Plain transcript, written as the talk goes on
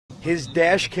His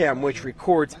dash cam, which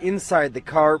records inside the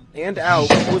car and out,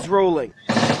 was rolling.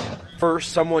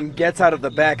 First, someone gets out of the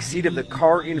back seat of the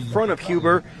car in front of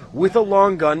Huber with a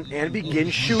long gun and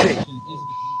begins shooting.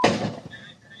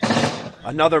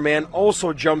 Another man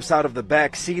also jumps out of the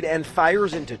back seat and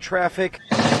fires into traffic,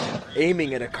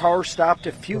 aiming at a car stopped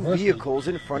a few vehicles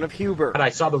in front of Huber. And I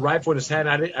saw the rifle in his hand.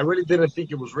 I really didn't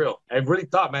think it was real. I really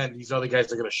thought, man, these other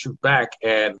guys are going to shoot back,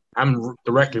 and I'm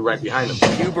directly right behind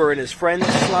him. Huber and his friends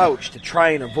slouch to try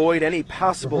and avoid any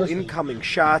possible incoming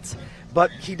shots, but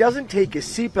he doesn't take his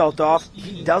seatbelt off.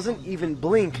 He doesn't even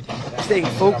blink, staying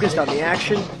focused on the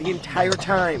action the entire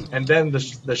time. And then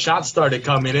the shots started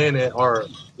coming in, or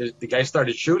the guy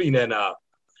started shooting, and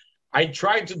I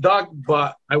tried to duck,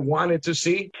 but I wanted to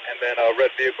see. And then a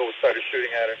red vehicle started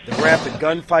shooting at her. The rapid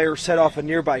gunfire set off a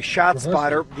nearby shot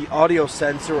spotter. The audio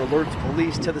sensor alerts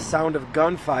police to the sound of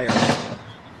gunfire.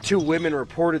 2 women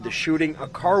reported the shooting, a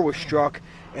car was struck,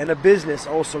 and a business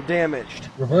also damaged.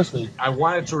 I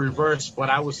wanted to reverse,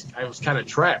 but I was kind of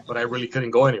trapped, but I really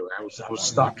couldn't go anywhere. I was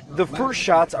stuck. The first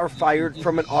shots are fired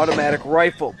from an automatic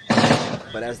rifle.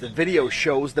 But as the video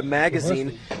shows, the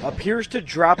magazine appears to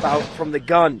drop out from the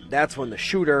gun. That's when the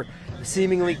shooter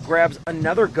seemingly grabs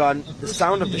another gun. The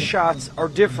sound of the shots are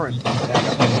different.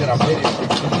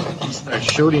 He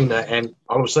starts shooting, and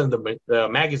all of a sudden the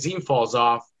magazine falls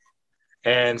off,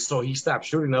 and so he stopped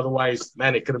shooting. Otherwise,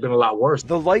 man, it could have been a lot worse.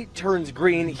 The light turns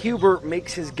green. Huber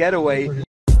makes his getaway. If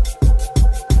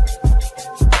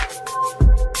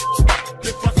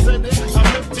I said it, I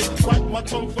meant it. Bite my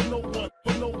tongue for no one.